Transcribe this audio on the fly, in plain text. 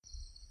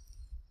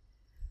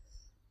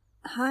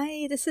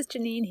Hi, this is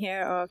Janine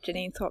here of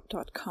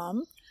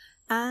JanineThorpe.com,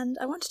 and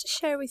I wanted to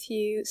share with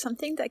you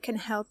something that can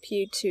help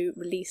you to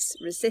release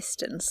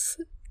resistance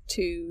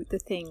to the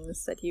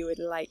things that you would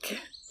like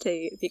to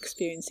be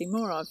experiencing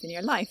more of in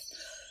your life.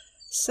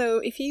 So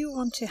if you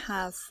want to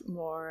have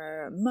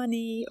more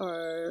money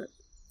or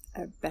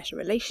a better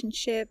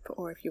relationship,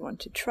 or if you want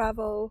to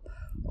travel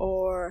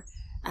or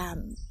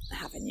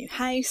have a new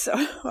house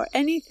or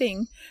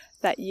anything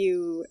that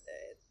you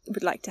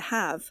would like to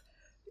have,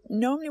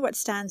 normally what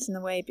stands in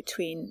the way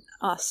between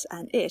us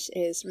and it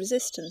is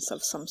resistance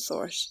of some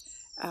sort.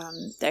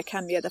 There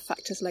can be other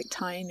factors like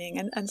timing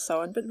and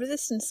so on, but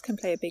resistance can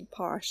play a big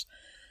part.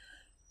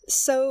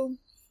 So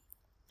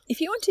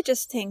if you want to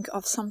just think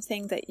of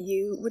something that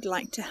you would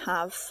like to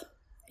have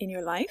in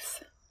your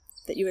life,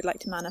 that you would like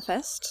to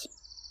manifest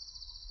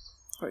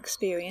or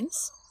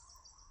experience,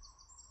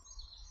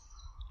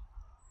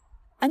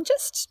 and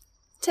just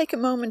take a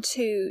moment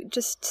to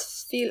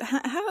just feel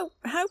how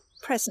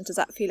present does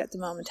that feel at the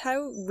moment?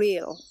 How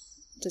real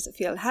does it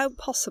feel? How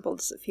possible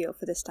does it feel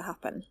for this to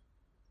happen?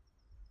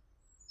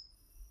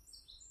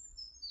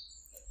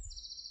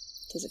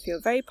 Does it feel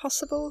very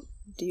possible?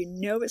 Do you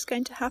know it's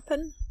going to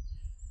happen?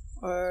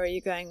 Or are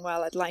you going,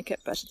 well, I'd like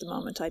it, but at the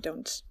moment I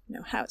don't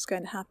know how it's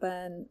going to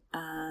happen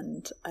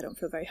and I don't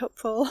feel very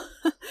hopeful.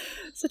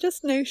 So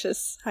just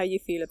notice how you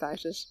feel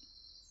about it.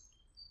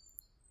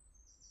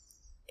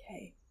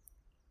 Okay.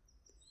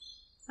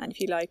 And if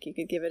you like, you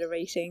could give it a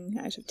rating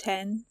out of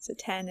 10. So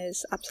 10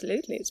 is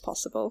absolutely, it's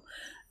possible.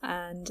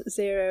 And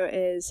 0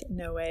 is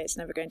no way, it's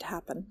never going to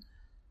happen.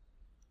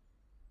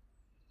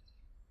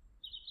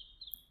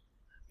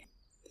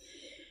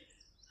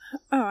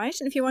 All right,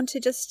 and if you want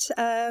to just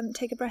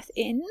take a breath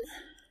in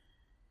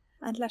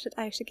and let it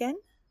out again.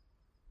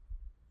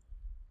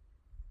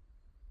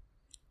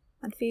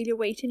 And feel your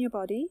weight in your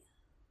body.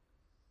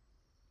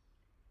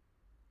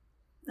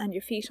 And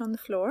your feet on the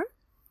floor.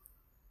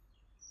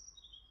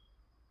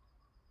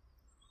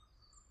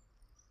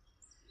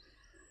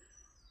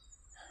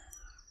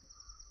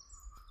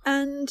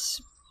 And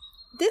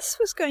this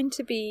was going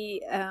to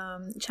be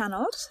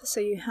channeled, so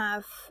you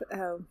have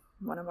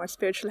one or more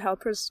spiritual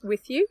helpers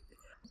with you,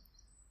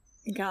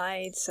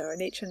 guides or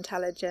nature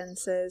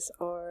intelligences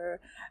or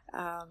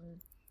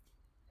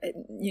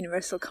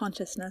universal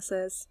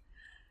consciousnesses.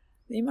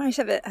 You might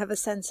have a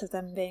sense of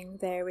them being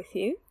there with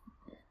you.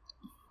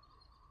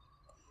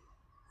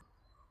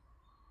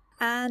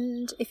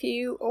 And if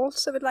you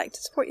also would like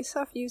to support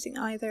yourself using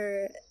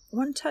either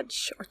one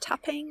touch or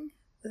tapping,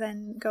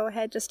 then go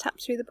ahead, just tap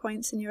through the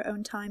points in your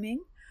own timing.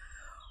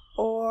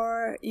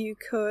 Or you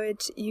could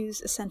use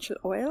essential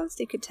oils.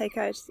 You could take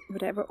out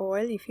whatever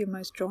oil you feel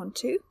most drawn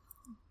to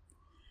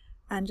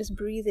and just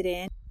breathe it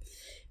in.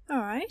 All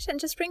right, and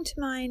just bring to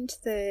mind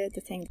the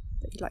thing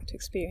that you'd like to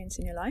experience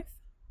in your life,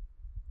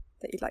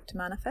 that you'd like to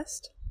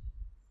manifest.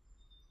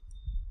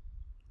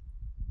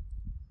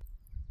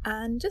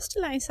 And just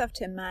allow yourself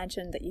to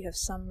imagine that you have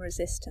some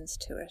resistance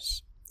to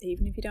it,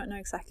 even if you don't know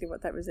exactly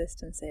what that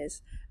resistance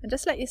is. And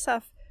just let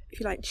yourself, if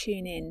you like,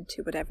 tune in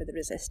to whatever the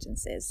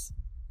resistance is.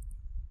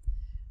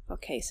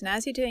 Okay, so now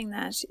as you're doing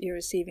that, you're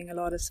receiving a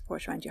lot of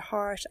support around your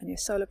heart and your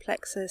solar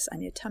plexus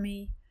and your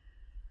tummy.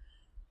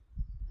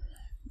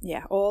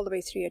 Yeah, all the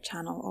way through your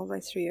channel, all the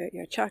way through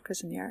your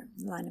chakras and your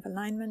line of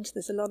alignment.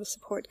 There's a lot of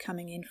support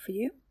coming in for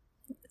you.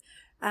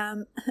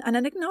 And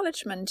an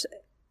acknowledgement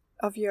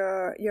of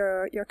your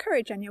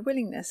courage and your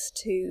willingness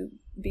to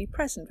be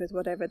present with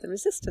whatever the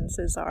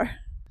resistances are.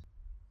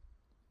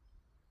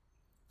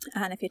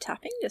 And if you're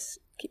tapping, just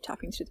keep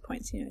tapping through the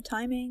points in your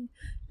timing.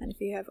 And if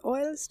you have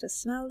oils,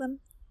 just smell them.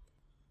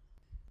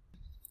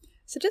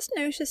 So just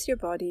notice your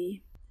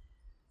body.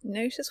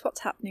 Notice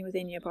what's happening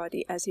within your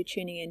body as you're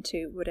tuning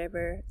into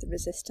whatever the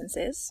resistance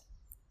is.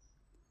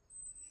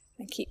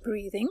 And keep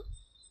breathing.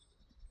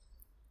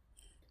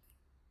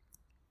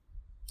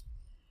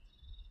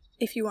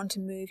 If you want to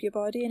move your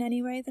body in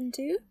any way, then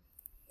do.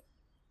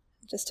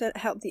 Just to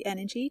help the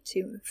energy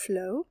to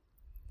flow.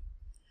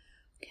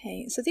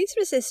 Okay, so these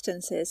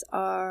resistances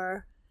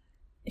are,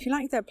 if you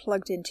like, they're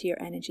plugged into your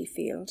energy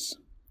field.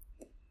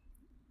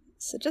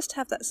 So just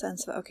have that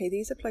sense of, okay,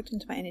 these are plugged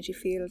into my energy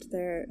field.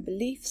 They're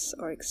beliefs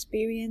or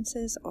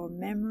experiences or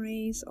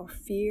memories or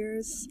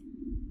fears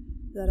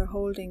that are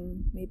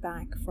holding me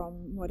back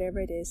from whatever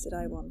it is that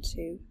I want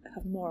to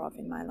have more of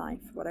in my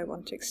life, what I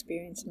want to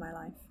experience in my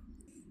life.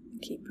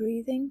 Keep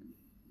breathing.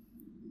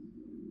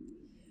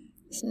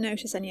 Just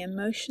notice any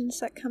emotions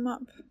that come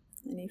up,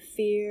 any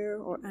fear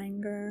or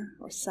anger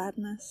or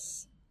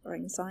sadness or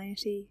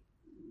anxiety.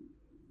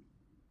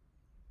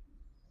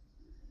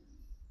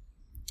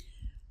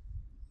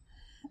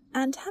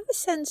 And have a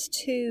sense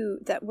too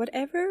that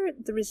whatever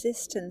the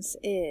resistance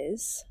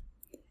is,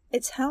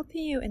 it's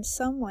helping you in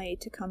some way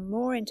to come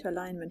more into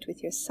alignment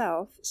with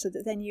yourself so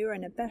that then you're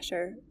in a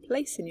better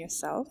place in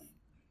yourself,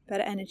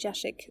 better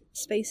energetic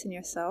space in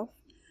yourself,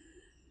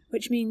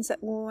 which means that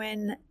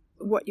when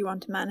what you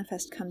want to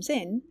manifest comes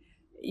in,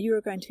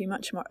 you're going to be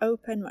much more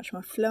open, much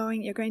more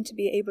flowing. You're going to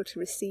be able to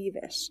receive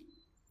it.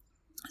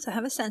 So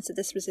have a sense that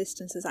this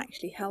resistance is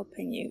actually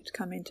helping you to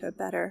come into a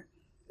better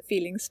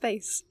feeling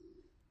space.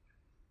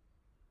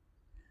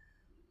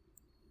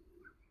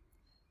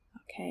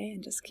 Okay,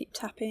 and just keep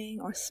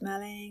tapping or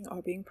smelling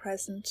or being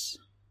present.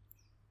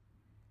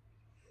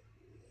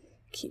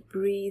 Keep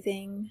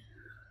breathing.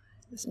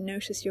 Just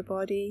notice your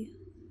body.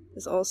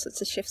 There's all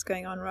sorts of shifts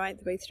going on right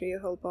the way through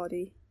your whole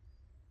body.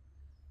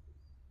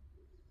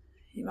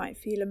 You might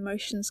feel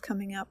emotions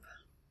coming up.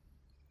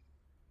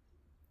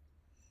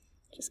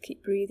 Just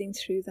keep breathing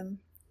through them.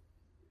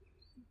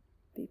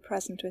 Be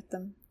present with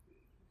them.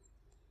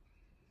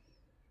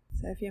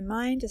 So if your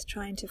mind is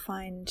trying to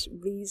find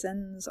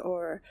reasons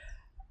or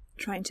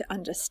trying to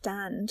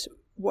understand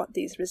what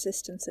these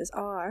resistances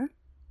are,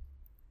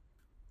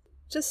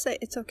 just say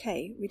it's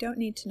okay. We don't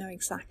need to know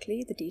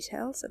exactly the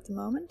details at the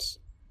moment.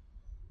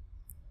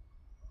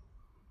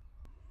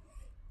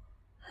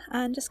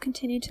 And just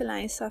continue to allow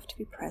yourself to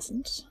be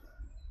present.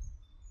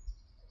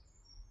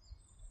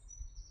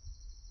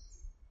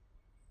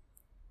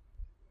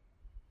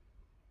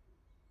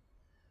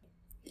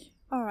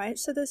 Alright,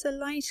 so there's a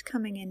light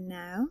coming in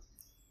now.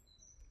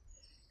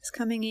 It's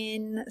coming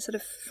in sort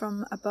of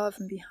from above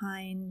and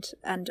behind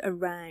and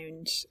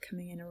around,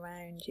 coming in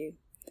around you.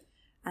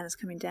 And it's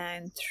coming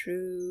down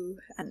through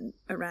and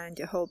around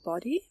your whole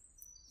body.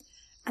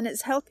 And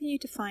it's helping you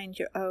to find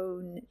your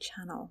own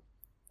channel.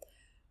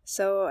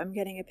 So I'm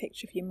getting a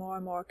picture of you more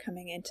and more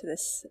coming into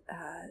this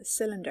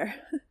cylinder,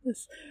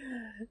 this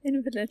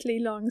infinitely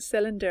long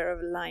cylinder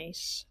of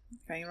light,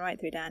 going right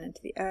the way down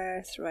into the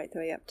earth, right the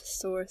way up to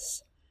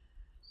source.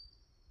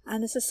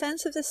 And there's a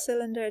sense of the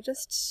cylinder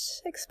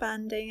just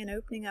expanding and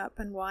opening up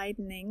and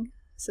widening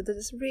so that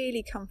it's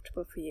really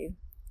comfortable for you,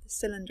 the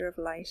cylinder of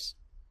light.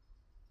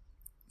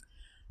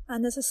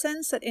 And there's a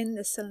sense that in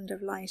this cylinder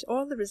of light,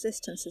 all the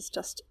resistances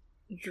just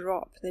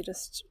drop, they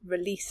just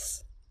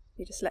release.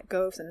 You just let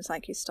go of them. It's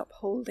like you stop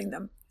holding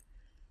them.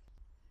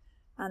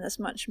 And there's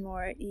much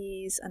more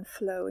ease and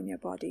flow in your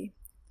body.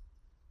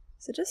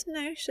 So just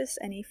notice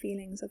any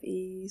feelings of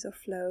ease or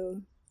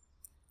flow,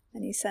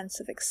 any sense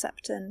of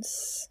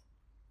acceptance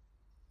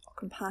or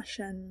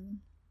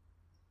compassion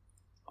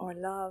or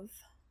love.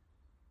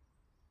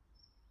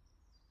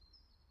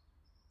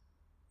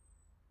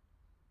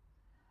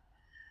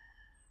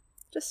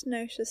 Just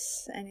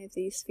notice any of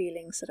these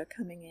feelings that are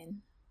coming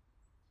in.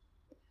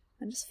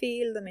 And just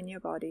feel them in your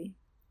body.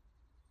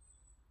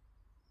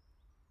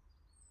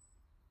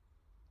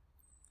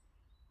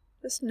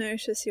 Just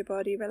notice your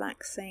body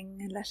relaxing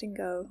and letting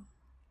go.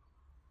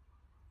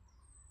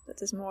 That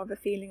there's more of a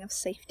feeling of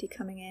safety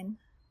coming in.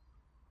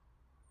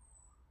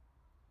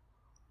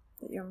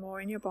 That you're more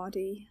in your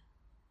body.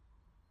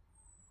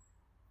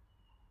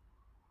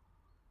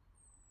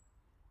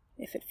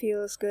 If it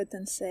feels good,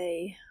 then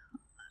say,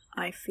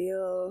 I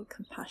feel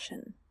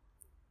compassion.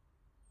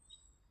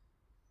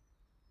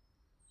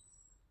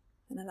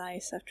 And allow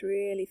yourself to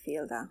really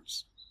feel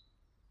that.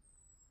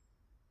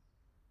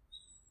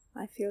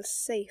 I feel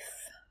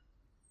safe.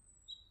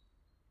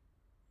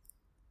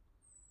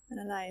 And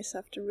allow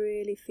yourself to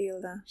really feel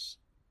that.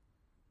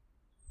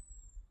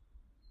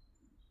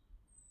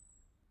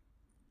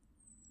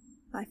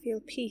 I feel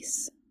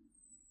peace.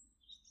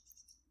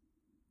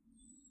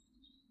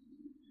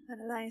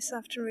 And allow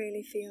yourself to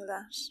really feel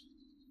that.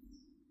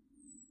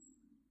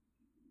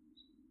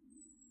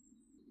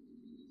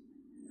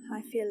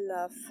 I feel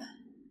love.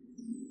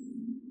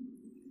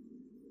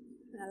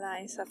 And allow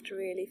yourself to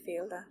really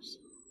feel that.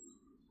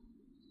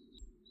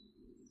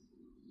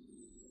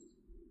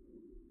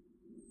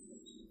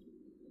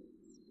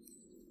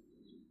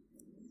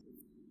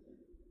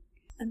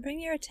 And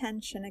bring your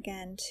attention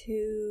again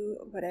to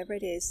whatever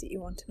it is that you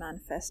want to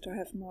manifest or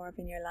have more of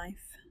in your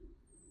life.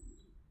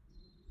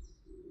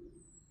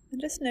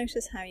 And just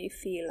notice how you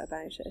feel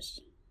about it.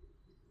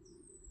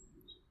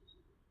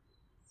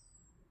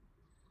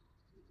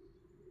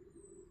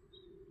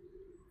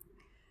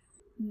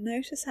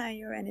 Notice how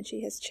your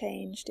energy has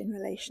changed in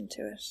relation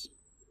to it.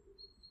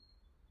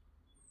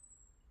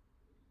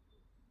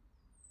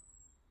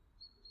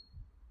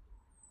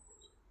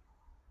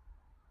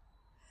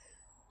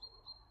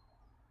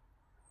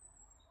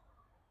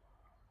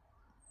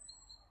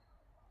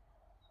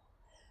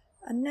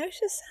 And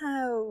notice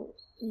how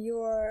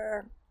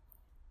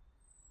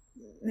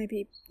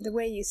maybe the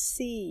way you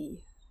see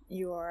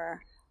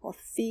or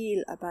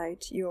feel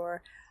about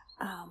your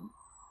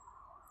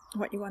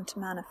what you want to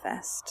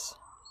manifest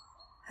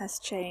has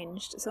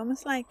changed. It's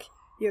almost like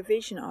your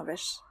vision of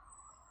it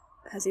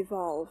has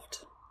evolved.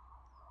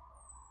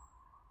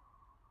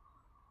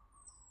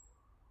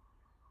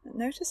 And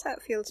notice how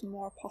it feels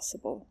more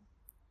possible.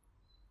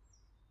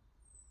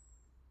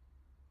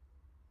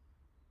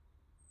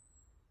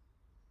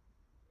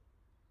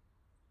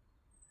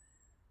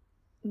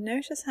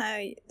 Notice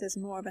how there's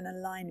more of an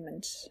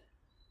alignment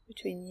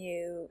between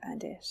you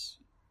and it.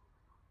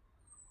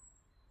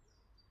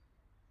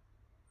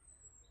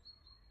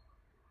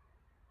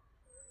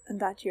 And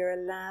that you're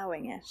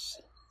allowing it,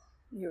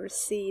 you're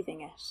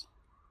receiving it.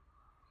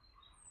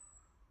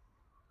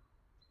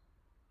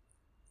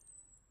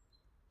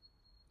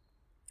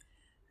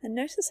 And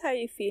notice how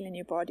you feel in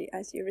your body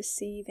as you're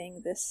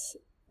receiving this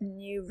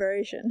new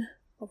version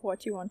of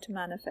what you want to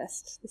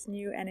manifest, this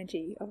new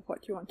energy of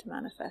what you want to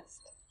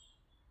manifest.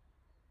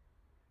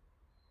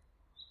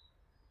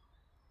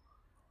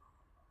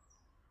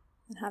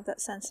 And have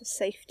that sense of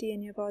safety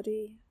in your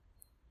body,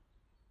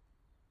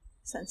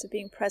 sense of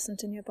being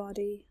present in your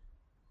body.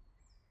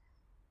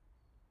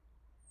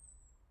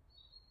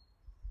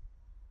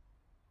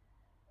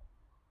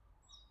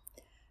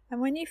 And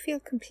when you feel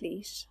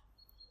complete,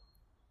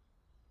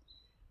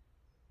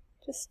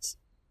 just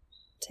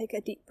take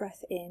a deep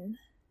breath in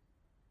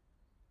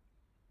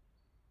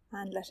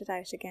and let it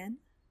out again.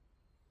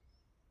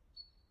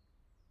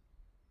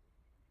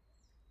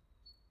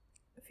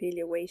 Feel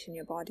your weight in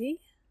your body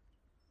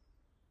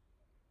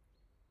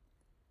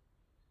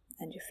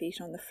and your feet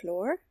on the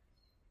floor.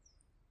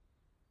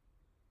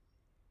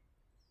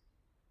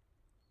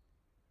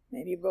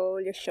 Maybe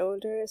roll your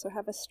shoulders or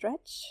have a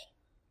stretch.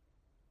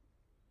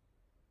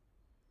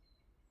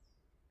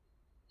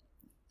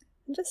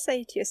 And just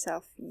say to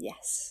yourself,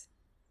 yes,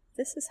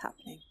 this is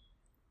happening.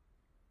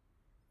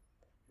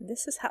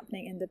 This is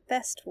happening in the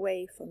best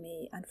way for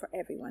me and for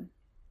everyone.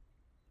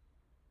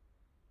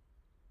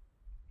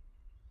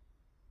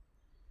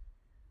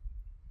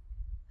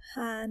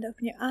 And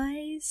open your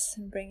eyes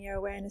and bring your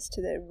awareness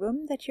to the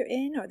room that you're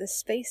in or the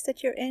space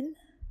that you're in.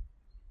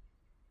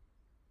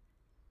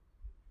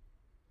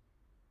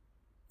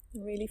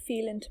 And really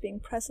feel into being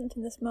present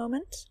in this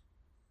moment.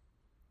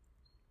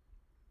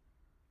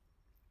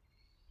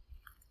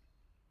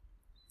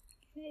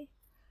 Okay.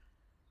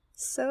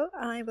 So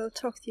I will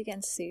talk to you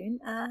again soon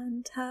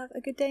and have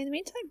a good day in the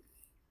meantime.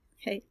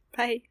 Okay,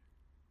 bye.